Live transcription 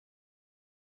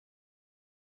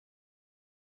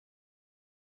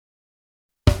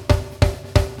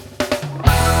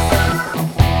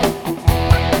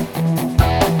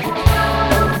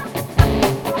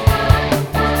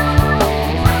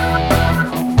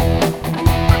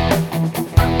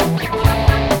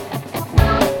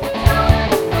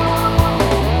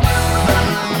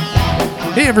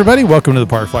everybody, welcome to the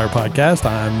Park Flyer Podcast.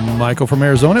 I'm Michael from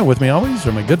Arizona. With me always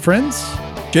are my good friends,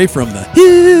 Jay from the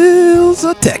hills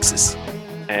of Texas,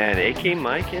 and AK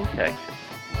Mike in Texas.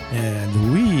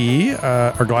 And we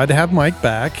are glad to have Mike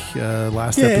back.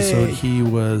 Last episode, he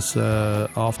was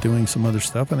off doing some other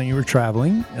stuff. I think you were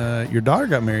traveling. Your daughter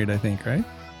got married, I think, right?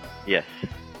 Yes.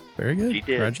 Very good. She did.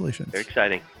 Congratulations. Very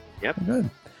exciting. Yep. Good.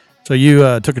 So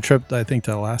you took a trip, I think,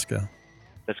 to Alaska.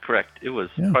 That's correct. It was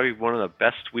probably one of the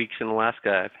best weeks in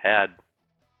Alaska I've had.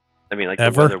 I mean, like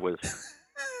ever? The weather was.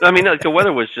 I mean, like the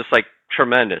weather was just like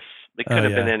tremendous. It couldn't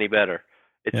have been any better.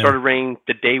 It started raining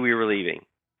the day we were leaving.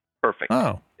 Perfect.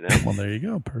 Oh, you know? Well, there you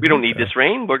go. Perfect. We don't need this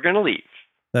rain. We're gonna leave.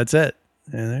 That's it.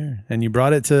 And you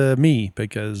brought it to me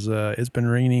because it's been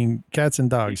raining cats and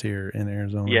dogs here in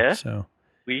Arizona. Yeah. So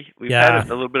we've had a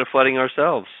little bit of flooding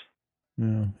ourselves.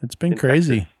 Yeah, it's been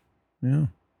crazy. Texas. Yeah.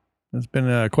 It's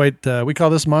been quite. We call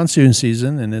this monsoon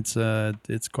season, and it's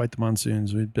quite the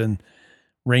monsoons. We've been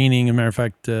raining. As a matter of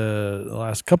fact, the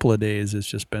last couple of days, it's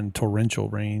just been torrential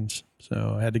rains.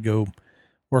 So I had to go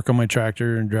work on my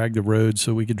tractor and drag the road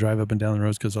so we could drive up and down the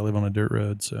roads because I live on a dirt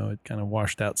road. So it kind of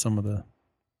washed out some of the,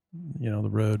 the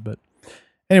road. But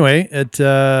anyway,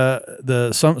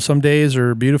 some days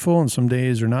are beautiful and some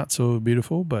days are not so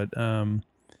beautiful. But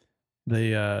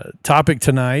the topic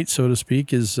tonight, so to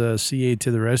speak, is CA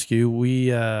to the rescue.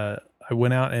 I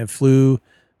went out and flew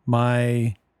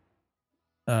my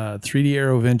 3D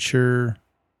AeroVenture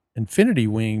Infinity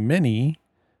Wing Mini,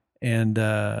 and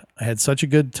I had such a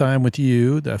good time with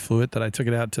you that I flew it that I took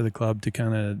it out to the club to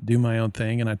kind of do my own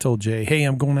thing. And I told Jay, "Hey,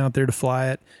 I'm going out there to fly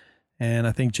it." And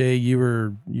I think Jay, you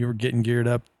were getting geared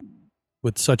up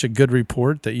with such a good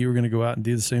report that you were going to go out and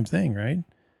do the same thing, right?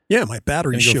 Yeah, my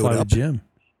battery showed up. Jim.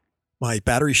 My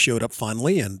battery showed up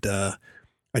finally, and I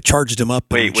charged him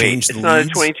up and changed the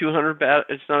leads.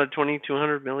 It's not a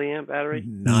 2200 milliamp battery?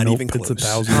 Not even close. It's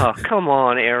 1,000. Oh, come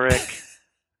on, Eric.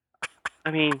 I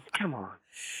mean, come on.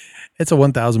 It's a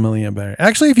 1,000 milliamp battery.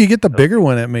 Actually, if you get the bigger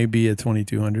one, it may be a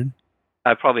 2200.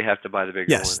 I probably have to buy the bigger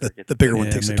one. Yes, the bigger one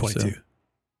takes a 22. So.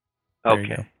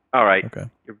 Okay. All right. Okay.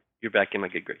 You're back in my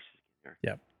good graces.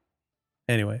 Yeah.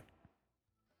 Anyway.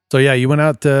 So, you went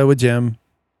out with Jim.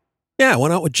 Yeah, I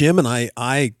went out with Jim, and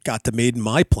I got to maiden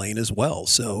my plane as well.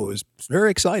 So it was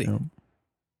very exciting.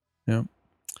 Yeah.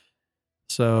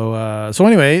 So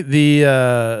anyway,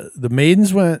 the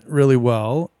maidens went really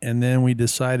well, and then we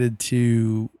decided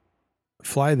to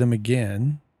fly them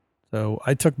again. So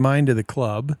I took mine to the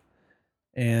club,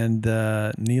 and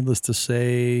needless to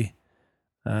say,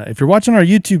 if you're watching our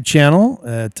YouTube channel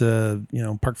at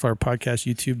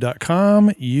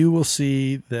parkflyerpodcastyoutube.com, you will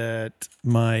see that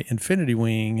my Infinity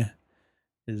Wing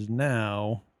is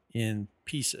now in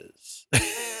pieces.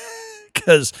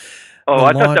 Because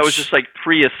I thought that was just like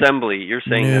pre-assembly. You're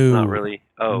saying that's not really.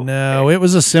 Oh no, okay. It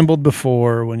was assembled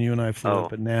before when you and I flew it,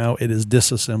 but now it is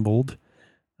disassembled.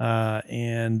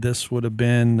 And this would have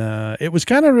been. It was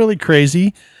kind of really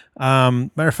crazy.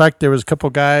 Matter of fact, there was a couple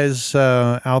guys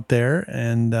out there,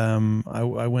 and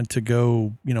I went to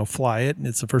go fly it, and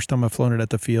it's the first time I've flown it at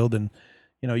the field, and.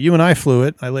 You and I flew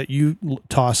it. I let you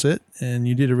toss it, and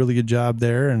you did a really good job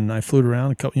there. And I flew it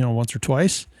around a couple, once or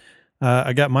twice.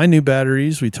 I got my new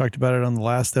batteries. We talked about it on the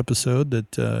last episode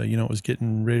that it was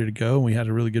getting ready to go. And we had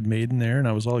a really good maiden there, and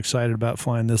I was all excited about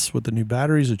flying this with the new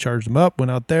batteries. I charged them up,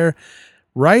 went out there.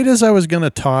 Right as I was going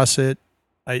to toss it,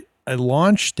 I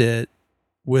launched it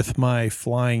with my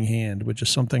flying hand, which is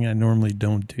something I normally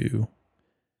don't do.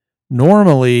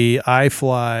 Normally I'd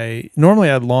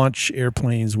launch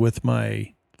airplanes with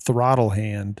my throttle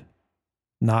hand,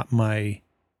 not my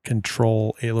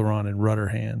control aileron and rudder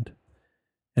hand.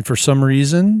 And for some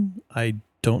reason, I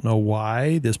don't know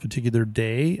why, this particular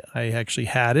day, I actually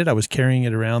had it. I was carrying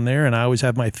it around there, and I always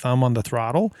have my thumb on the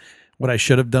throttle. What I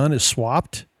should have done is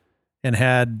swapped and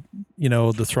had,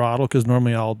 the throttle, because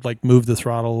normally I'll move the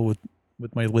throttle with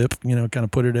my lip, kind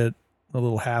of put it at a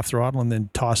little half throttle and then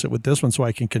toss it with this one so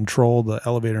I can control the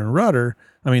elevator and rudder.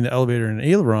 I mean, the elevator and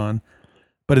aileron.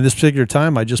 But in this particular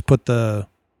time, I just put the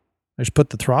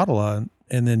throttle on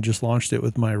and then just launched it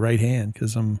with my right hand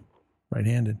because I'm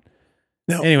right-handed.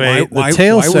 Now, anyway, the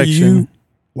tail section.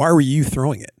 Why were you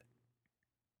throwing it?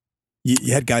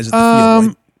 You had guys at the field,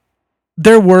 right?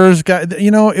 There was guys,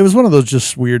 it was one of those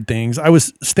just weird things. I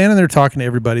was standing there talking to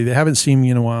everybody. They haven't seen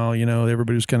me in a while.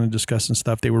 Everybody was kind of discussing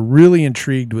stuff. They were really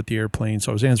intrigued with the airplane.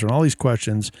 So I was answering all these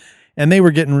questions, and they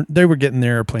were getting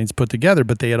their airplanes put together,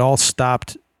 but they had all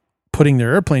stopped putting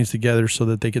their airplanes together so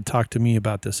that they could talk to me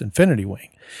about this Infinity Wing.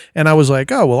 And I was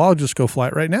like, oh, well, I'll just go fly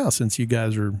it right now since you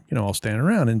guys are, all standing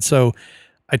around. And so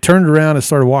I turned around and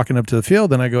started walking up to the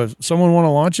field, and I go, someone want to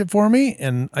launch it for me?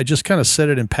 And I just kind of said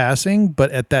it in passing.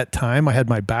 But at that time, I had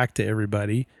my back to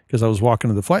everybody because I was walking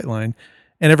to the flight line,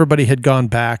 and everybody had gone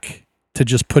back to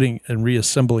just putting and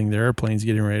reassembling their airplanes,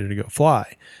 getting ready to go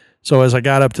fly. So as I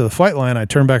got up to the flight line, I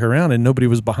turned back around and nobody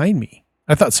was behind me.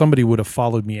 I thought somebody would have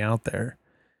followed me out there,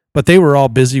 but they were all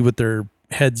busy with their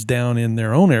heads down in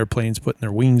their own airplanes, putting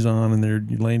their wings on and their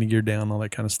landing gear down, all that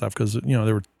kind of stuff. Cause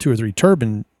there were 2 or 3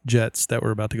 turbine jets that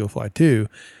were about to go fly too.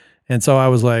 And so I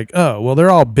was like, oh, well,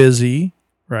 they're all busy.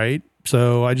 Right.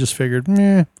 So I just figured,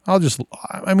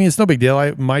 it's no big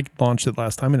deal. Mike launched it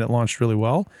last time and it launched really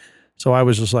well. So I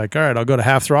was just like, all right, I'll go to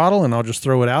half throttle and I'll just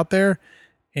throw it out there.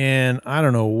 And I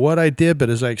don't know what I did, but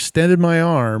as I extended my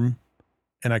arm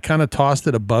and I kind of tossed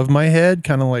it above my head,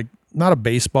 kind of like not a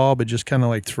baseball, but just kind of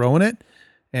like throwing it.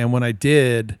 And when I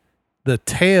did, the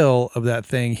tail of that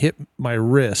thing hit my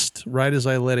wrist right as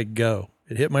I let it go.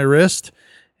 It hit my wrist.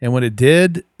 And when it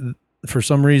did, for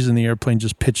some reason, the airplane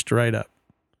just pitched right up.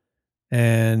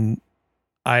 And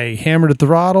I hammered at the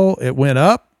throttle. It went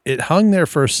up. It hung there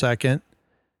for a second.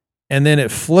 And then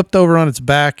it flipped over on its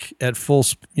back at full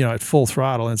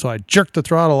throttle. And so I jerked the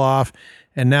throttle off,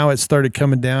 and now it started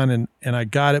coming down, and I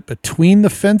got it between the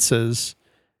fences,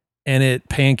 and it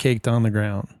pancaked on the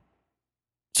ground.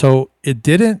 So it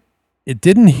didn't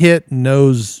hit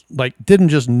nose, like didn't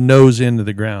just nose into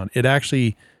the ground. It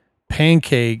actually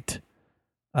pancaked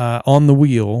on the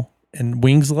wheel and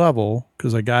wings level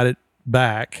because I got it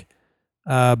back.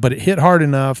 But it hit hard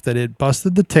enough that it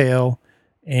busted the tail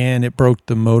and it broke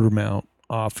the motor mount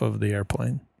off of the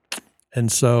airplane.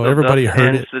 And so everybody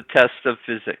heard it. The test of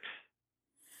physics.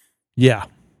 Yeah.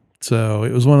 So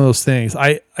it was one of those things.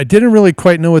 I didn't really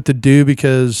quite know what to do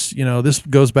because, this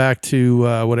goes back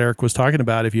to what Eric was talking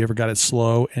about. If you ever got it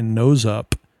slow and nose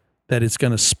up, that it's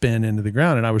going to spin into the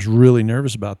ground. And I was really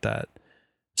nervous about that.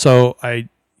 So I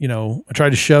tried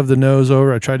to shove the nose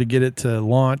over. I tried to get it to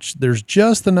launch. There's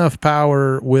just enough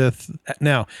power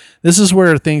now this is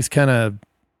where things kind of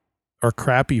are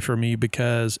crappy for me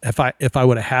because if I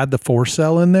would have had the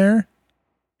 4-cell in there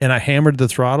and I hammered the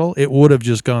throttle, it would have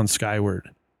just gone skyward.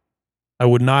 I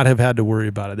would not have had to worry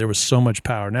about it. There was so much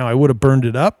power. Now I would have burned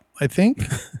it up, I think.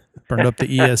 Burned up the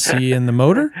ESC and the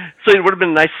motor. So it would have been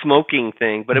a nice smoking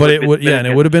thing, and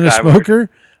it would have been a smoker.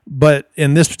 But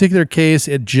in this particular case,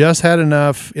 it just had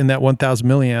enough in that 1000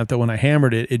 milliamp that when I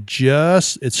hammered it,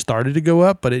 it started to go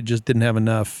up, but it just didn't have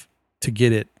enough to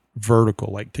get it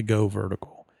vertical, like to go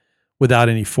vertical without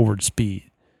any forward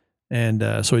speed.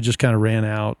 And so it just kind of ran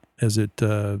out as it,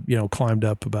 climbed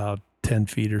up about 10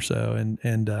 feet or so.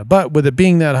 But with it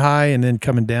being that high and then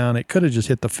coming down, it could have just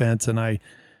hit the fence, and I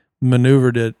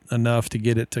maneuvered it enough to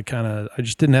get it to I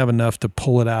just didn't have enough to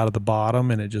pull it out of the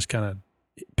bottom, and it just kind of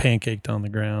pancaked on the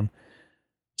ground.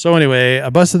 So anyway, I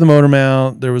busted the motor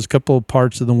mount. There was a couple of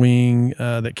parts of the wing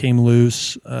that came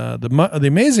loose. The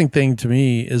amazing thing to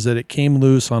me is that it came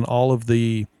loose on all of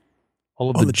the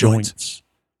joints.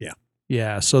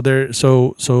 Yeah.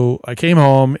 So I came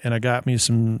home and I got me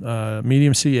some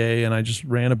medium CA, and I just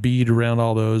ran a bead around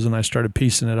all those, and I started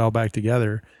piecing it all back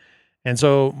together. And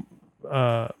so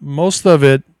most of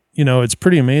it, it's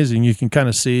pretty amazing. You can kind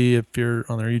of see, if you're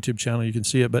on their YouTube channel, you can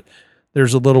see it, but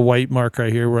there's a little white mark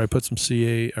right here where I put some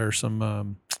CA or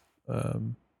some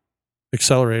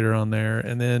accelerator on there.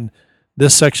 And then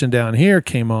this section down here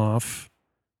came off,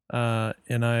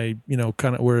 and I,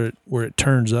 kind of where it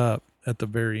turns up at the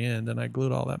very end, and I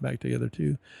glued all that back together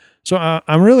too. So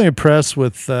I'm really impressed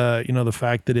with, the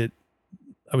fact that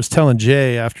I was telling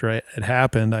Jay after it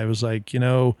happened, I was like,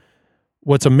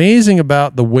 what's amazing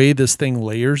about the way this thing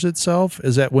layers itself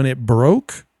is that when it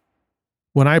broke,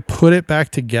 when I put it back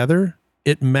together,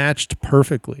 it matched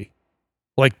perfectly.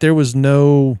 Like there was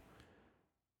no,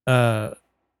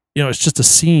 it's just a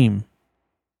seam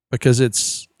because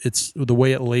it's the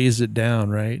way it lays it down,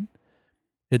 right?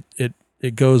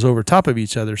 It goes over top of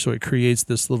each other, so it creates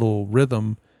this little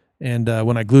rhythm. And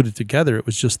when I glued it together, it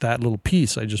was just that little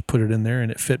piece. I just put it in there,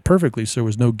 and it fit perfectly. So there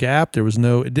was no gap. There was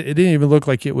it didn't even look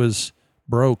like it was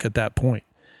broke at that point.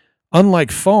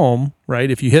 Unlike foam, right?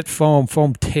 If you hit foam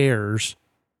tears,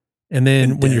 and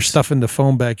then when you're stuffing the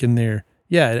foam back in there,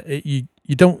 you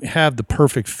don't have the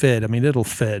perfect fit. I mean, it'll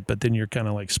fit, but then you're kind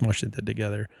of like smushing it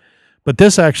together. But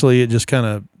this actually, it just kind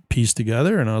of pieced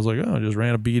together, and I was like, I just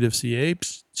ran a bead of CA,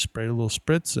 sprayed a little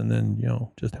spritz, and then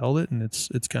just held it, and it's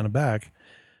kind of back.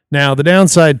 Now the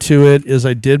downside to it is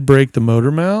I did break the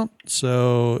motor mount.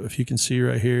 So if you can see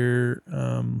right here,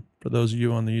 for those of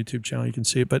you on the YouTube channel, you can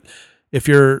see it. But if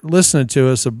you're listening to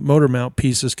us, the motor mount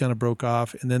pieces kind of broke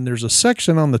off, and then there's a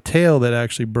section on the tail that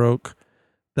actually broke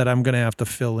that I'm going to have to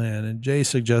fill in. And Jay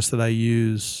suggested I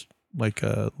use like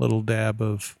a little dab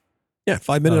of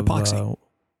 5-minute epoxy.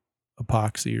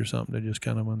 Epoxy or something to just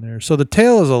kind of on there. So the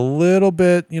tail is a little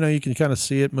bit, you can kind of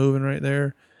see it moving right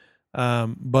there.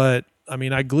 But I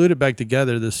mean, I glued it back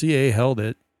together. The CA held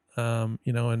it,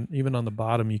 and even on the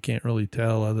bottom, you can't really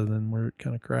tell other than where it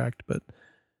kind of cracked. But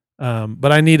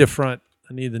I need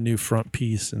the new front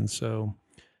piece. And so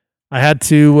I had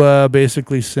to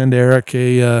basically send Eric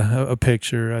a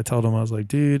picture. I told him, I was like,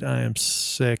 dude, I am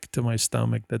sick to my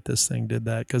stomach that this thing did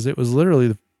that. Cause it was literally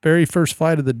the very first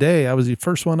flight of the day. I was the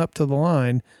first one up to the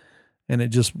line and it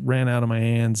just ran out of my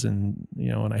hands. And,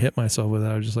 when I hit myself with it,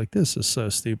 I was just like, this is so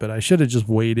stupid. I should have just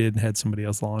waited and had somebody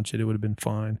else launch it. It would have been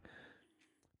fine.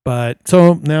 But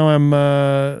so now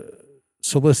I'm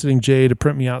soliciting Jay to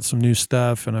print me out some new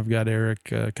stuff. And I've got Eric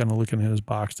kind of looking at his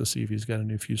box to see if he's got a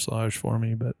new fuselage for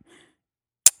me. But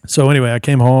so anyway, I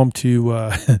came home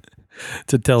to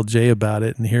to tell Jay about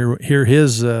it and hear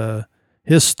his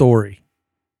story,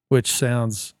 which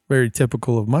sounds very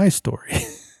typical of my story.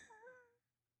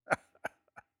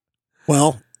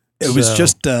 Well, it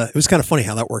was kind of funny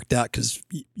how that worked out because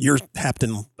yours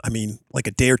happened, like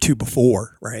a day or two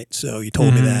before, right? So you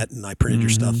told me that and I printed your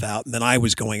stuff out and then I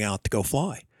was going out to go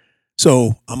fly.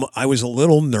 So I was a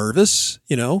little nervous,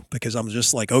 because I'm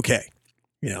just like, okay,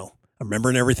 I'm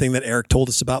remembering everything that Eric told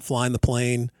us about flying the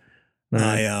plane.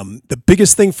 Right. The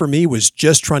biggest thing for me was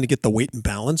just trying to get the weight and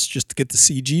balance, just to get the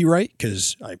CG right,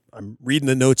 because I'm reading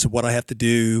the notes of what I have to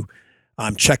do.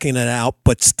 I'm checking it out,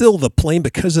 but still the plane,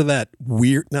 because of that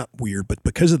but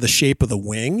because of the shape of the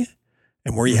wing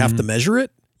and where you have to measure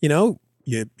it, I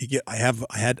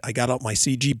got out my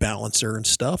CG balancer and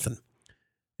stuff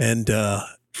and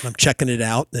I'm checking it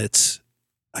out.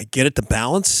 I get it to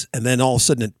balance and then all of a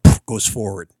sudden it goes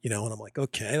forward, and I'm like,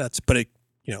 okay, but it,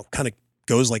 kind of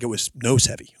goes like it was nose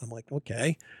heavy. I'm like,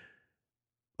 okay.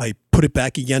 I put it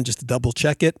back again just to double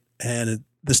check it. And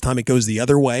this time it goes the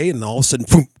other way. And all of a sudden,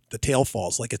 boom, the tail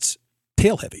falls like it's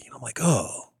tail heavy. And I'm like,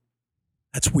 oh,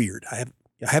 that's weird. I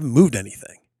haven't moved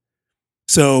anything.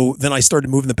 So then I started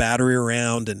moving the battery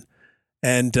around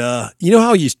and you know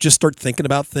how you just start thinking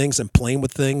about things and playing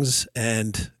with things.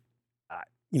 And,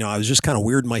 I was just kind of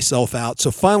weirding myself out. So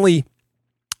finally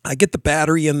I get the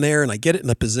battery in there and I get it in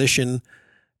a position.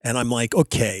 And I'm like,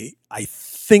 okay, I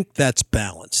think that's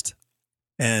balanced.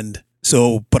 And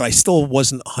so, but I still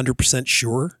wasn't 100%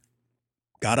 sure.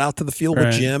 Got out to the field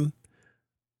with Jim.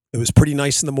 It was pretty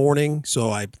nice in the morning. So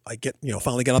I get,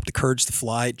 finally got up the courage to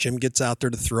fly it. Jim gets out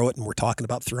there to throw it and we're talking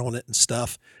about throwing it and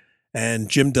stuff. And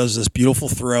Jim does this beautiful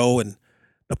throw and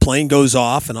the plane goes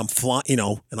off and I'm flying,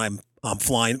 and I'm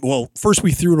flying. Well, first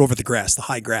we threw it over the grass, the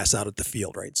high grass out at the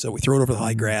field, right? So we throw it over the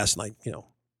high grass and I,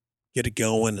 get it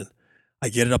going and I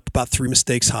get it up about 3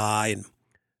 mistakes high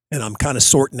and I'm kind of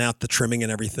sorting out the trimming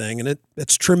and everything. And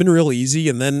it's trimming real easy.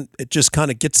 And then it just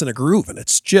kind of gets in a groove and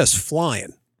it's just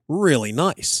flying really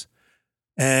nice.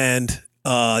 And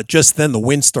just then the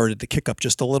wind started to kick up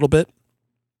just a little bit.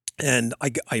 And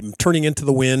I'm turning into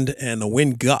the wind and the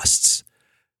wind gusts.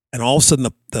 And all of a sudden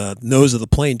the nose of the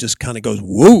plane just kind of goes,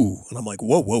 whoa. And I'm like,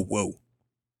 whoa, whoa, whoa.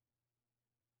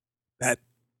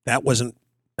 That wasn't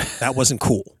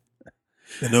cool.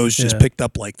 The nose just picked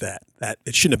up like that. That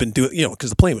it shouldn't have been doing, because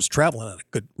the plane was traveling at a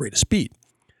good rate of speed.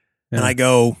 Yeah. And I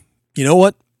go, you know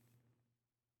what?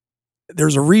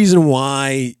 There's a reason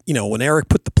why, when Eric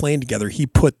put the plane together, he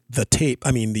put the tape,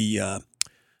 the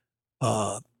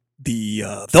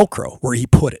Velcro where he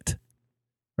put it.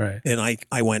 Right. And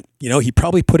I went, he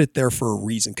probably put it there for a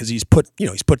reason because he's put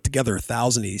together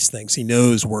 1,000 of these things. He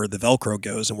knows where the Velcro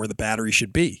goes and where the battery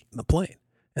should be in the plane.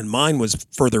 And mine was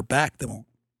further back than,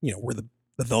 where the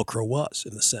Velcro was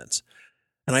in the sense.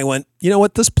 And I went, you know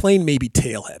what? This plane may be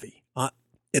tail heavy.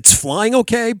 It's flying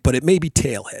okay, but it may be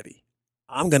tail heavy.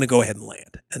 I'm going to go ahead and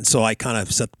land. And so I kind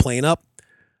of set the plane up,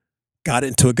 got it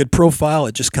into a good profile.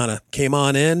 It just kind of came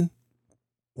on in,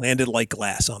 landed like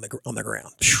glass on the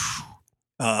ground.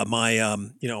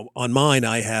 On mine,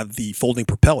 I have the folding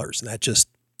propellers and that just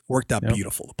worked out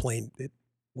beautiful. The plane, it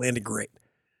landed great.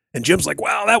 And Jim's like,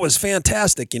 wow, that was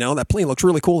fantastic. That plane looks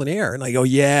really cool in the air. And I go,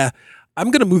 yeah,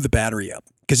 I'm going to move the battery up.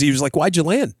 Because he was like, why'd you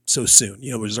land so soon?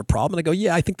 Was there a problem? And I go,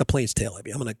 yeah, I think the plane's tail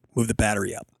heavy. I'm going to move the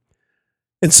battery up.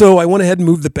 And so I went ahead and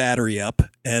moved the battery up.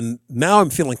 And now I'm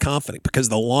feeling confident because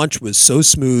the launch was so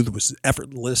smooth, was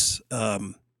effortless,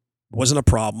 wasn't a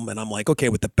problem. And I'm like, okay,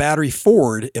 with the battery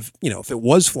forward, if it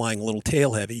was flying a little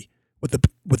tail heavy, with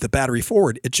the battery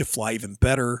forward, it should fly even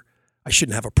better. I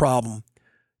shouldn't have a problem.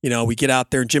 We get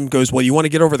out there and Jim goes, well, you want to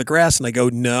get over the grass? And I go,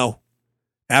 no.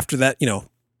 After that,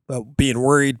 being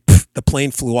worried, the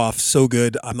plane flew off so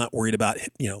good. I'm not worried about,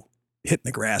 hitting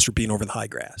the grass or being over the high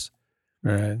grass.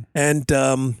 Right. And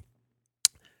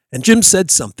Jim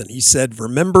said something. He said,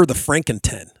 "Remember the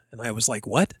Franken-10?" And I was like,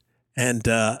 "What?" And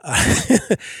and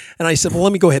I said, "Well,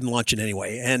 let me go ahead and launch it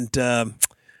anyway." And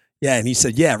and he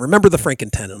said, "Yeah, remember the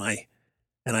Franken-10?"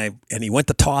 And he went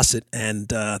to toss it, and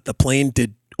the plane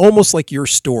did almost like your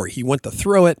story. He went to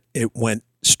throw it. It went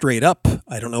straight up.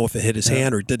 I don't know if it hit his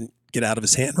hand or didn't get out of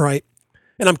his hand right.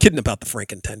 And I'm kidding about the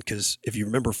Franken-10 because if you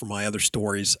remember from my other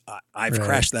stories, I've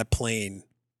crashed that plane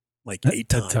like 8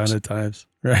 times. A ton of times.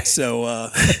 Right.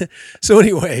 So, so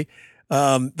anyway,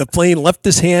 the plane left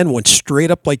his hand, went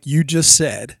straight up like you just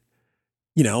said.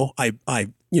 You know,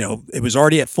 it was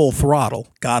already at full throttle.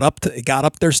 Got up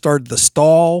there, started the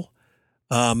stall,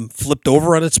 flipped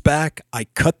over on its back. I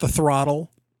cut the throttle.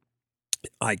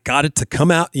 I got it to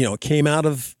come out. You know, it came out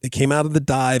of the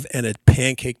dive and it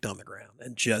pancaked on the ground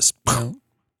and just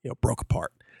broke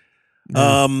apart.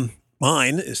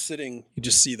 Mine is sitting. You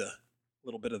just see the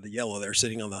little bit of the yellow there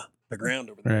sitting on the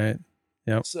ground over there. Right.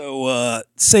 Yep. So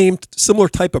similar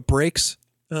type of brakes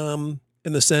in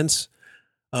the sense.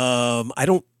 I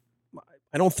don't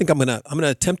think I'm gonna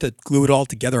attempt to glue it all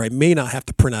together. I may not have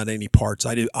to print out any parts.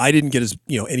 I didn't get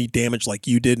any damage like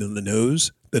you did in the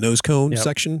nose cone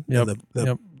section and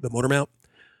the motor mount.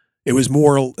 It was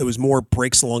more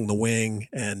brakes along the wing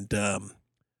and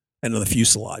on the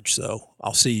fuselage. So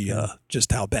I'll see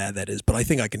just how bad that is. But I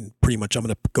think I can I'm going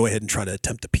to go ahead and try to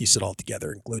attempt to piece it all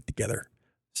together and glue it together.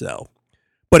 So,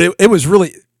 but it was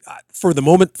really, for the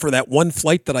moment, for that one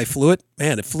flight that I flew it,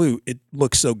 man, it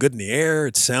looked so good in the air.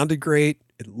 It sounded great.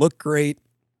 It looked great.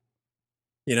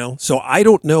 So I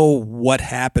don't know what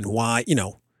happened, why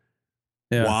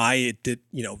it did,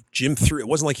 Jim threw, it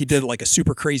wasn't like he did like a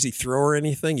super crazy throw or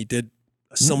anything. He did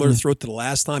a similar throw to the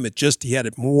last time. He had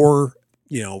it more,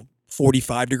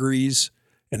 45 degrees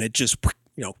and it just,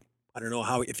 I don't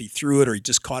know if he threw it or he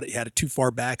just caught it, he had it too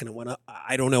far back and it went up.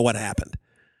 I don't know what happened.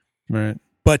 Right.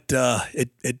 But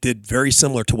it did very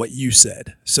similar to what you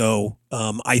said. So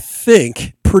I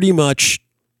think pretty much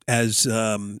as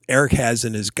Eric has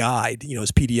in his guide,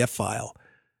 his PDF file,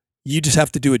 you just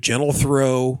have to do a gentle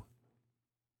throw,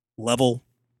 level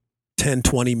 10,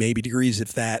 20 maybe degrees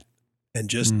if that, and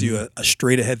just do a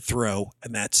straight ahead throw,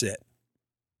 and that's it.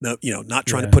 No, not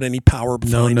trying to put any power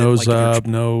behind no nose it. up,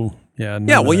 Well,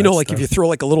 like if you throw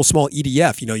like a little small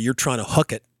EDF, you're trying to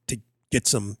hook it to get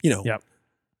some, to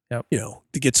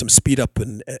get some speed up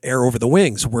and air over the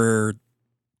wings, where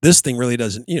this thing really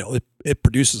doesn't, it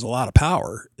produces a lot of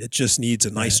power. It just needs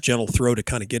a nice gentle throw to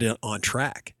kind of get it on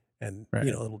track, and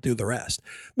it'll do the rest.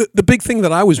 The big thing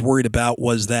that I was worried about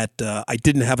was that I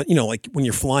didn't have it, like when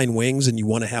you're flying wings and you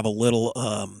want to have a little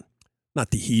not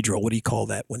dehedral, what do you call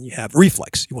that when you have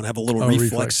reflex? You want to have a little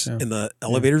reflex in the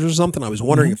elevators or something. I was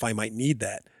wondering if I might need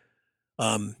that.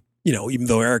 Even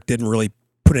though Eric didn't really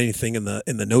put anything in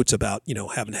the notes about,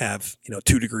 having to have,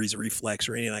 2 degrees of reflex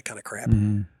or any of that kind of crap.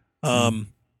 I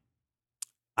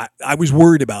was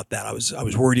worried about that. I was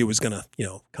worried it was going to,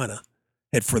 kind of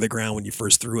head for the ground when you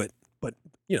first threw it, but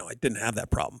I didn't have that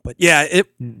problem. But yeah, it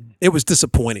was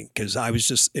disappointing because I was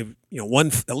just,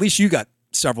 at least you got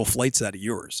several flights out of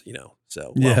yours,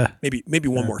 so maybe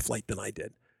one more flight than I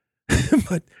did,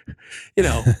 but it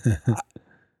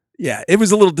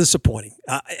was a little disappointing.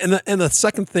 And the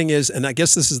second thing is, and I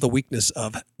guess this is the weakness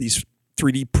of these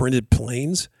 3D printed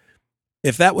planes.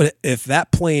 If that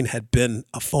plane had been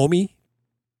a foamy,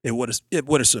 it would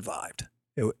have survived.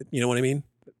 You know what I mean?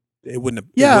 It wouldn't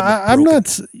have. Yeah, I'm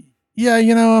not. Yeah,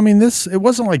 it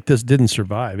wasn't like this didn't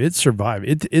survive. It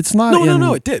survived. It's not.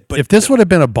 No, it did. But if this would have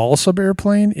been a balsa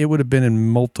airplane, it would have been in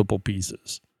multiple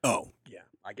pieces. Oh, yeah.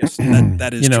 I guess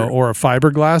that is true. Or a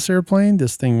fiberglass airplane,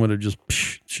 this thing would have just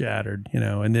shattered,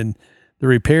 and then the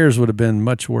repairs would have been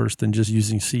much worse than just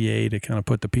using CA to kind of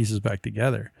put the pieces back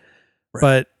together. Right.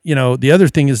 But, the other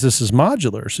thing is this is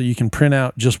modular, so you can print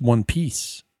out just one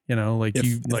piece, if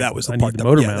that was the I part need the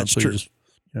motor mount, that's so true. you just,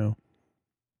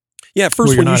 Yeah,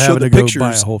 first when you showed the pictures,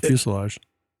 buy a whole fuselage.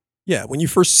 When you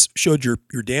first showed your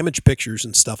damaged pictures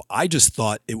and stuff, I just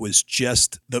thought it was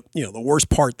just the worst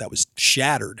part that was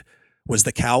shattered was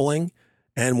the cowling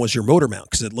and was your motor mount,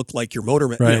 because it looked like your motor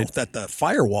mount, that the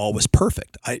firewall was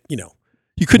perfect.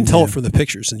 You couldn't tell it from the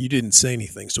pictures, and you didn't say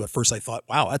anything. So at first I thought,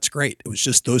 wow, that's great. It was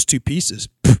just those two pieces.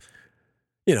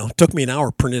 It took me an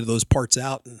hour, printed those parts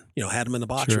out, and had them in the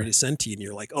box ready to send to you, and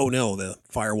you're like, oh no, the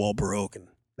firewall broke, and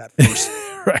that first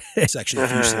section of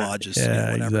fuselage is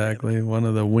whatever. Exactly. One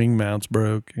of the wing mounts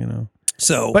broke,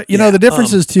 So, but the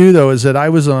difference is too, though, is that I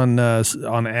was on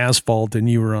asphalt and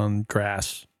you were on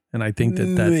grass, and I think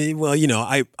that. Well,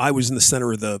 I was in the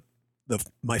center of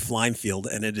my flying field,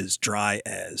 and it is dry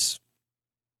as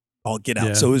all get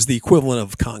out. So it was the equivalent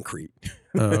of concrete.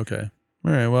 Oh, okay.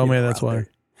 All right. Well, maybe that's why.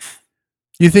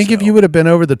 You think if you would have been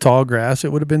over the tall grass,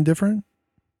 it would have been different?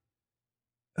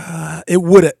 It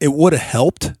would have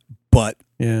helped, but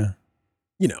yeah,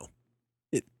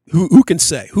 who can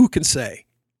say? Who can say?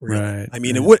 Really? Right. I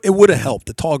mean, it would have helped.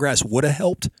 The tall grass would have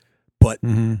helped, but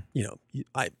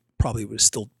I probably would have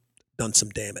still done some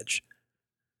damage.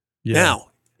 Yeah.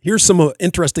 Now, here's some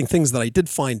interesting things that I did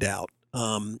find out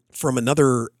from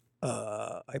another.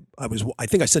 I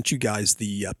think I sent you guys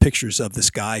the pictures of this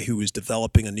guy who is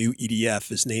developing a new EDF.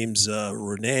 His name's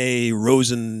Rene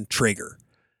Rosentrager,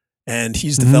 and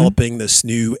he's developing this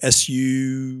new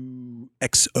SUXO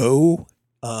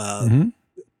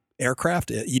aircraft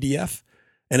EDF,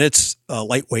 and it's a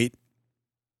lightweight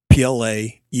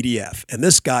PLA EDF. And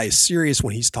this guy is serious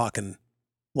when he's talking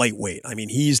lightweight. I mean,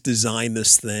 he's designed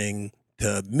this thing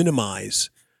to minimize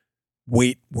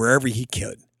weight wherever he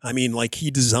could. I mean, like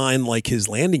he designed like his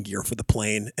landing gear for the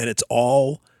plane, and it's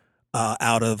all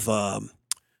out of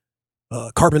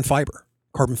carbon fiber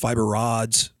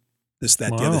rods, this,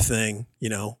 that, the other thing,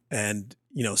 and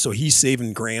so he's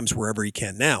saving grams wherever he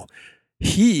can. Now,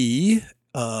 he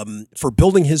for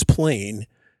building his plane,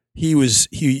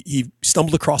 he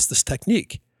stumbled across this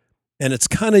technique, and it's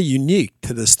kind of unique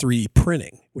to this 3D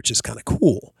printing, which is kind of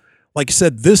cool. Like I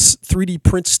said, this 3D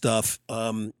print stuff,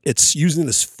 it's using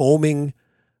this foaming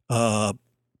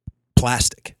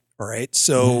plastic. All right.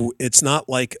 So it's not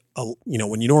like,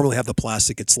 when you normally have the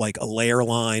plastic, it's like a layer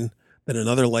line, then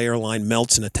another layer line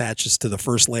melts and attaches to the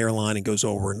first layer line and goes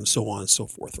over and so on and so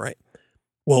forth. Right.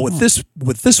 Well, with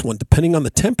this one, depending on the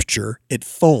temperature, it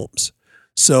foams.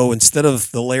 So instead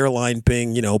of the layer line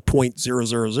being,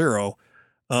 0.000,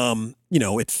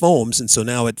 it foams. And so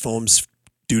now it foams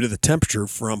due to the temperature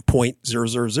from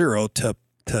 0.000 to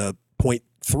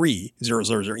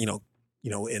 0.3000,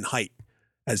 in height,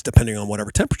 as depending on whatever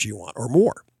temperature you want or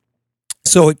more.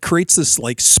 So it creates this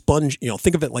like sponge,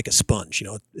 think of it like a sponge,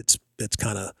 it's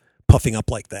kind of puffing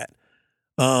up like that.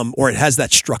 Or it has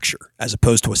that structure as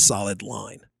opposed to a solid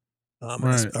line,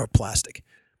 or plastic.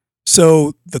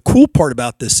 So the cool part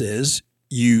about this is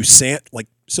you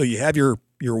you have your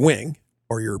wing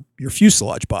or your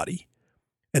fuselage body.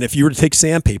 And if you were to take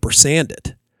sandpaper, sand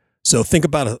it. So think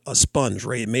about a sponge,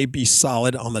 right? It may be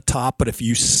solid on the top, but if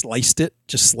you sliced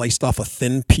off a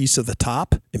thin piece of the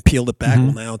top and peeled it back,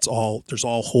 well, now there's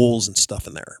all holes and stuff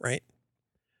in there, right?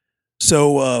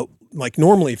 So like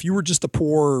normally, if you were just to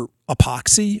pour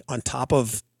epoxy on top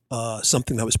of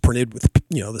something that was printed with,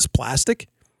 this plastic,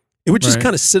 it would just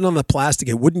kind of sit on the plastic.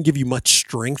 It wouldn't give you much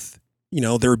strength.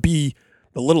 There would be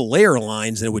the little layer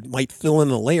lines, and it might fill in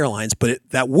the layer lines, but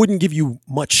that wouldn't give you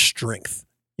much strength.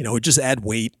 It would just add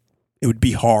weight. It would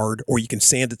be hard, or you can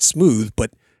sand it smooth,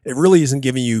 but it really isn't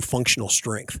giving you functional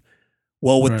strength.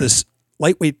 Well, with this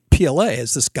lightweight PLA,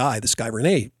 as this guy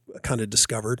Rene kind of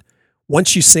discovered,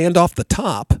 once you sand off the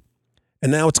top,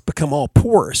 and now it's become all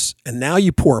porous, and now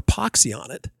you pour epoxy on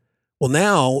it. Well,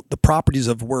 now the properties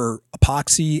of where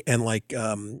epoxy and like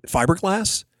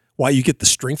fiberglass, why you get the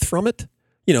strength from it,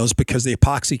 is because the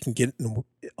epoxy can get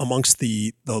amongst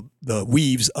the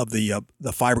weaves of the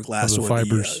fiberglass or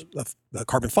the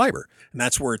carbon fiber, and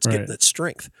that's where it's getting its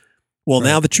strength. Well,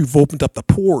 now that you've opened up the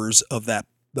pores of the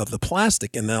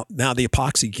plastic, and now the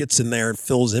epoxy gets in there and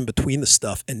fills in between the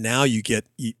stuff, and now you get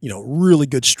really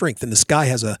good strength. And this guy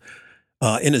has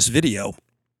in his video,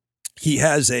 he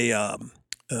has a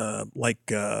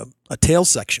tail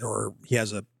section, or he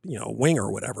has a wing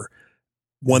or whatever,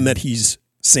 one that he's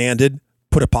sanded,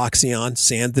 put epoxy on,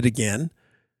 sanded again,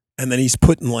 and then he's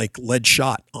putting like lead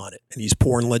shot on it, and he's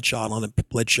pouring lead shot on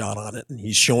it, and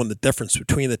he's showing the difference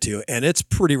between the two. And it's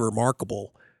pretty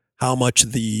remarkable how much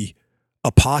the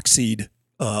epoxied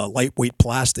lightweight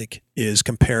plastic is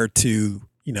compared to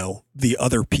the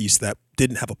other piece that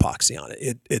didn't have epoxy on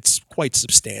it. It's quite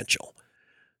substantial.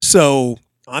 So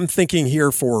I'm thinking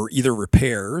here for either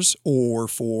repairs or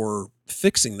for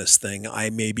fixing this thing, I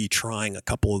may be trying a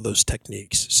couple of those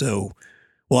techniques. So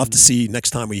we'll have to see next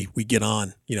time we get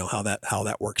on, how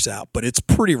that works out. But it's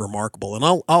pretty remarkable. And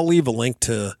I'll leave a link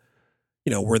to,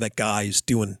 where that guy is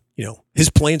doing, his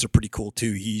planes are pretty cool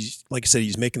too. He's, like I said,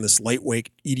 he's making this lightweight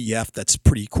EDF that's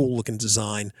pretty cool looking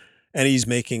design. And he's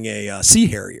making a Sea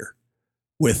Harrier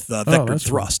with vectored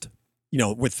thrust,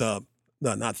 with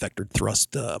not vectored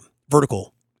thrust,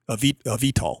 vertical,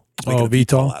 VTOL.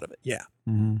 VTOL out of it. Yeah.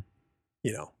 Mm-hmm.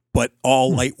 But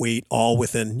all lightweight, all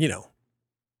within,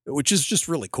 which is just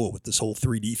really cool with this whole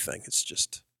 3D thing. It's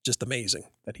just amazing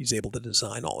that he's able to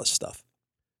design all this stuff.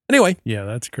 Anyway. Yeah,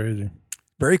 that's crazy.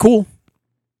 Very cool.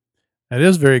 That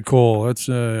is very cool. That's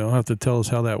you'll have to tell us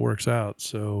how that works out.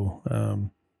 So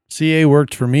CA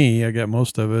worked for me. I got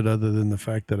most of it, other than the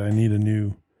fact that I need a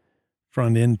new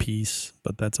front end piece,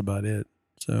 but that's about it.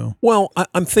 So, well,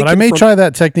 I'm thinking, but I may try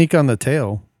that technique on the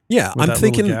tail. Yeah, I'm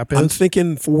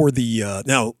thinking for the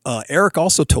now. Eric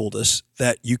also told us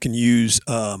that you can use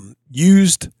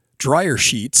used dryer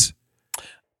sheets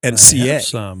and CA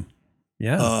some.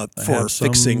 For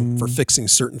fixing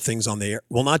certain things on the air.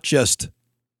 Well, not just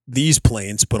these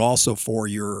planes, but also for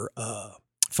your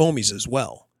foamies as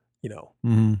well. You know,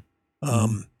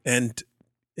 and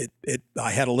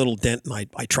I had a little dent, and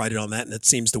I tried it on that, and it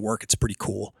seems to work. It's pretty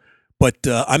cool. But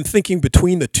I'm thinking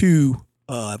between the two,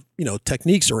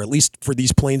 techniques, or at least for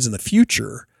these planes in the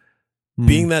future,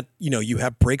 being that, you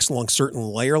have brakes along certain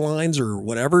layer lines or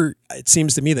whatever, it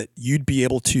seems to me that you'd be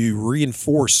able to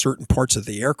reinforce certain parts of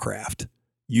the aircraft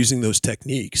using those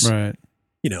techniques, right?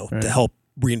 To help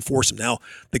reinforce them. Now,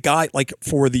 the guy, like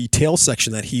for the tail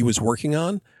section that he was working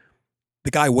on, the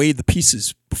guy weighed the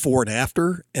pieces before and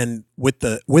after, and with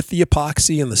the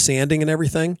epoxy and the sanding and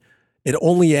everything, it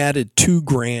only added 2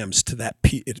 grams to that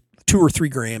 2 or 3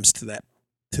 grams to that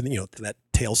to that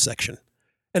tail section,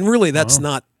 and really that's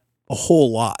not a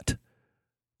whole lot,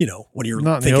 when you're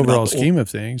not in the overall scheme of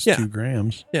things. 2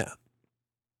 grams, yeah.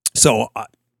 So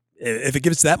if it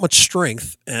gives that much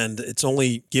strength and it's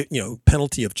only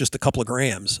penalty of just a couple of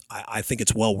grams, I think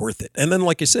it's well worth it. And then,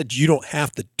 like I said, you don't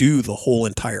have to do the whole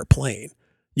entire plane.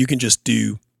 You can just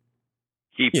do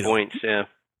key points.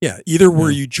 Yeah. Either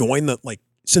where you join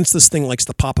since this thing likes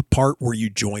to pop apart, where you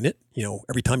join it,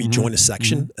 every time you join a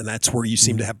section, and that's where you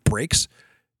seem to have breaks,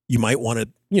 you might want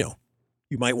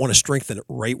to strengthen it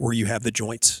right where you have the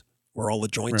joints, where all the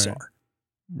joints are.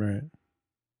 Right.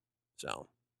 So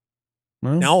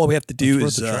now all we have to do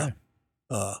is get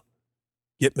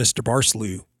Mr.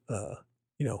 Barslew,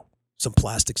 some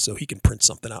plastic so he can print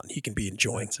something out and he can be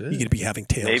enjoying. He can be having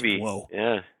tails. Maybe. Whoa.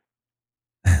 Yeah.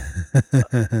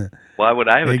 Why would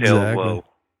I have a tail of whoa?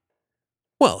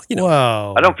 Well,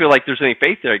 I don't feel like there's any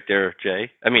faith right there,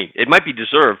 Jay. I mean, it might be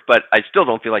deserved, but I still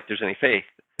don't feel like there's any faith.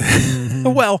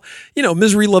 Well,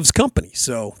 misery loves company,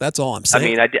 so that's all I'm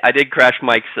saying. I mean, I did crash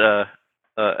Mike's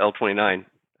L-29. I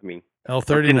mean,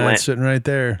 L-39 sitting right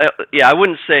there. Yeah, I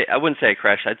wouldn't say I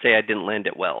crashed. I'd say I didn't land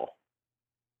it well.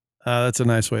 That's a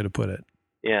nice way to put it.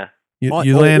 Yeah. You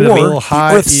landed a little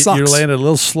high. You landed a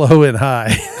little slow and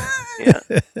high. Yeah.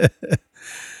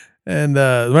 And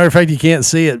as a matter of fact, you can't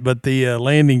see it, but the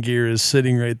landing gear is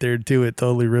sitting right there too. It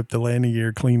totally ripped the landing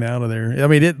gear clean out of there. I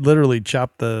mean, it literally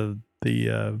chopped the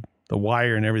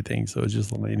wire and everything. So it's just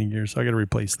the landing gear. So I got to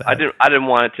replace that. I didn't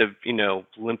want it to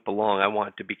limp along. I want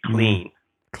it to be clean.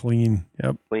 Clean.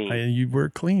 Yep. Clean. You were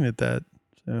clean at that.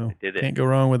 So I did it. Can't go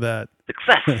wrong with that.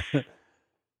 Success.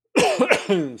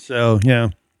 So yeah.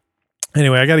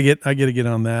 Anyway, I got to get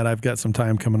on that. I've got some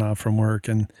time coming off from work,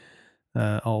 and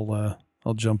I'll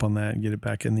jump on that and get it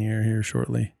back in the air here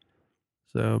shortly.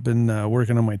 So I've been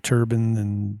working on my turbine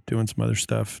and doing some other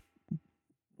stuff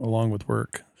along with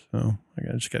work. So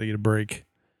I just got to get a break.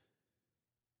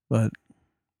 But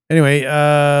anyway,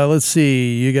 let's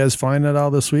see. You guys flying at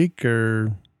all this week,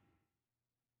 or?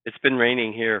 It's been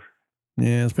raining here.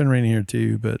 Yeah, it's been raining here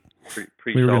too, but pretty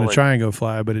we were going to solid. try and go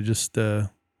fly, but it just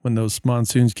when those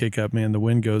monsoons kick up, man, the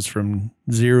wind goes from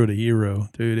 0 to hero,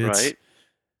 dude. It's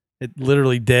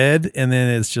literally dead, and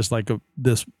then it's just like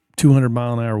this 200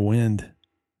 mile an hour wind.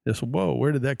 Just whoa,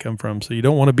 where did that come from? So you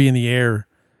don't want to be in the air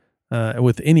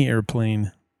with any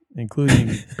airplane,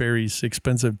 including Barry's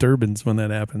expensive turbines, when that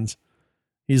happens.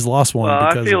 He's lost one. Well,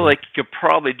 because I feel like you could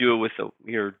probably do it with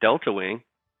your Delta Wing,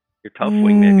 your Tough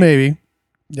Wing, maybe. Maybe,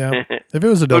 yeah. If it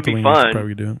was a Delta Wing, you could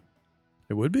probably do it.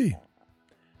 It would be.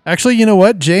 Actually, you know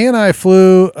what? Jay and I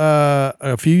flew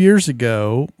a few years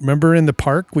ago. Remember in the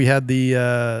park we had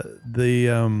the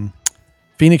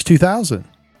Phoenix 2000.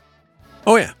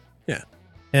 Oh yeah, yeah.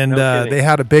 And they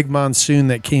had a big monsoon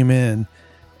that came in,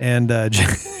 and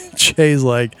Jay's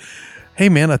like, "Hey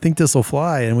man, I think this will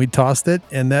fly." And we tossed it,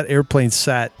 and that airplane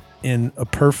sat in a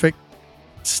perfect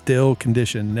still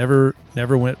condition. Never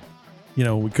went.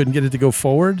 We couldn't get it to go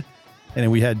forward,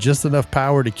 and we had just enough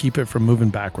power to keep it from moving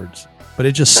backwards. But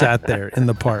it just sat there in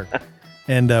the park.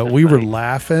 And we were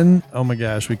laughing. Oh my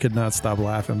gosh, we could not stop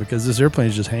laughing because this airplane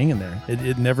is just hanging there.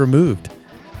 It never moved.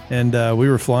 And we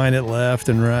were flying it left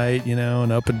and right,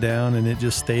 and up and down, and it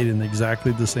just stayed in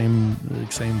exactly the same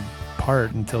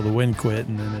part until the wind quit,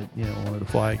 and then it wanted to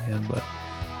fly again. But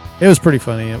it was pretty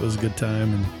funny. It was a good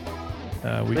time.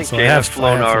 And we've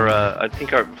flown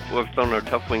our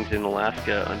Tough Wings in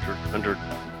Alaska under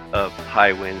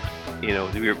high winds.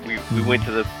 We went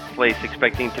to the place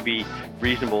expecting to be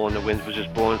reasonable, and the wind was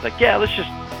just blowing. It's like, yeah, let's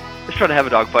try to have a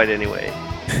dogfight anyway.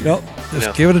 Nope,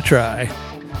 just give it a try.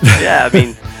 Yeah, I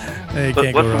mean, Hey,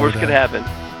 what's the worst could happen?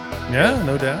 Yeah,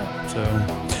 no doubt. So,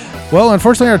 well,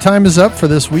 unfortunately, our time is up for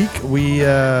this week. We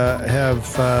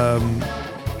have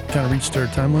kind of reached our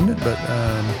time limit, but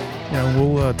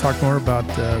we'll talk more about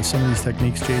some of these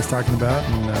techniques Jay's talking about,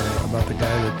 and about the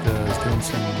guy that is doing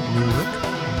some new work.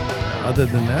 Other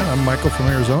than that, I'm Michael from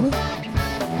Arizona.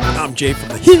 I'm Jay from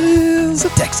the hills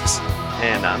of Texas.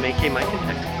 And I'm AK Mike in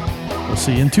Texas. We'll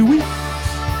see you in 2 weeks.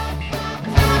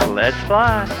 Let's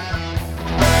fly.